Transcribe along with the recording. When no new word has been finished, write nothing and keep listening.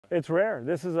It's rare.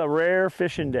 This is a rare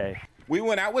fishing day. We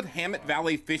went out with Hammett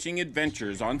Valley Fishing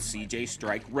Adventures on CJ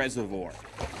Strike Reservoir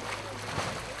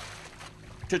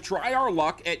to try our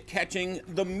luck at catching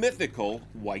the mythical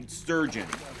white sturgeon.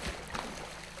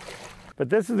 But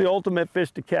this is the ultimate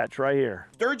fish to catch right here.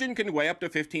 Sturgeon can weigh up to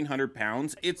 1,500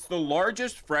 pounds. It's the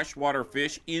largest freshwater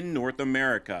fish in North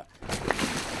America.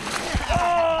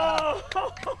 Oh!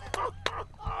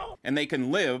 And they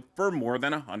can live for more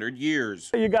than 100 years.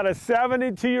 You got a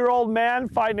 72-year-old man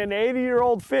fighting an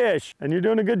 80-year-old fish, and you're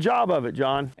doing a good job of it,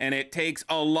 John. And it takes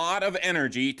a lot of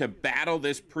energy to battle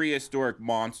this prehistoric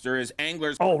monster as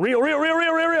anglers Reel.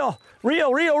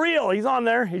 He's on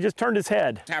there. He just turned his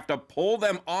head. have to pull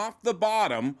them off the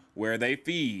bottom where they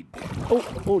feed.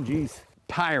 Oh, geez.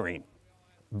 Tiring,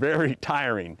 very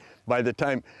tiring. By the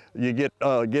time you get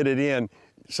it in,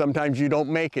 sometimes you don't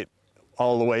make it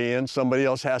all the way in. Somebody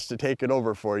else has to take it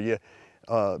over for you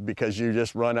because you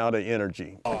just run out of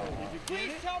energy.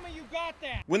 Please tell me you got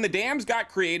that. When the dams got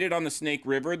created on the Snake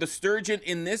River, the sturgeon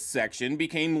in this section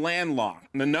became landlocked.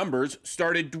 The numbers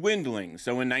started dwindling,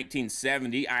 so in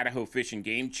 1970, Idaho Fish and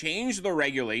Game changed the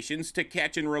regulations to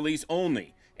catch and release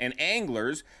only. And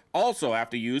anglers also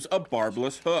have to use a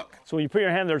barbless hook. So when you put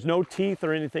your hand, there's no teeth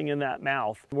or anything in that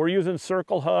mouth. We're using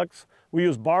circle hooks. We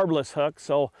use barbless hooks,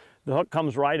 so the hook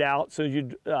comes right out, so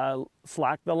you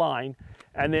slack the line,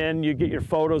 and then you get your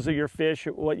photos of your fish,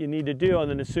 what you need to do, and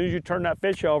then as soon as you turn that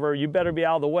fish over, you better be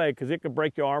out of the way because it could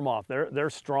break your arm off. They're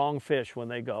strong fish when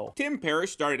they go. Tim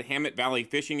Parrish started Hammett Valley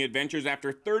Fishing Adventures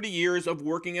after 30 years of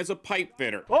working as a pipe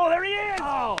fitter. Oh, there he is!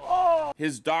 Oh!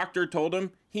 His doctor told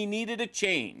him he needed a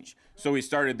change, so he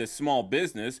started this small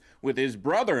business with his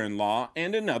brother-in-law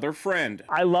and another friend.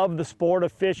 I love the sport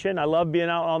of fishing. I love being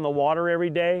out on the water every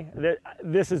day.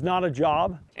 This is not a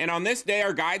job. And on this day,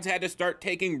 our guides had to start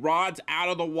taking rods out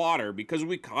of the water because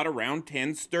we caught around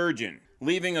 10 sturgeon,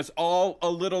 leaving us all a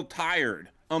little tired,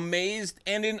 amazed,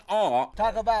 and in awe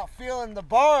Talk about feeling the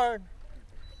barn.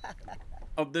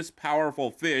 of this powerful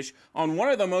fish on one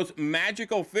of the most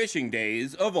magical fishing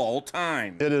days of all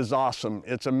time. It is awesome.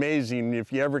 It's amazing.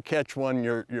 If you ever catch one,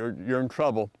 you're in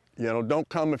trouble. You know, don't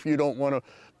come if you don't want to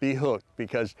be hooked,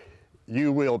 because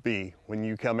you will be when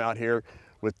you come out here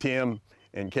with Tim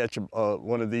and catch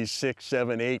one of these 6,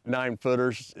 7, 8, 9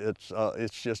 footers.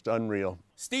 It's just unreal.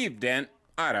 Steve Dent,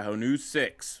 Idaho News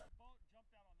 6.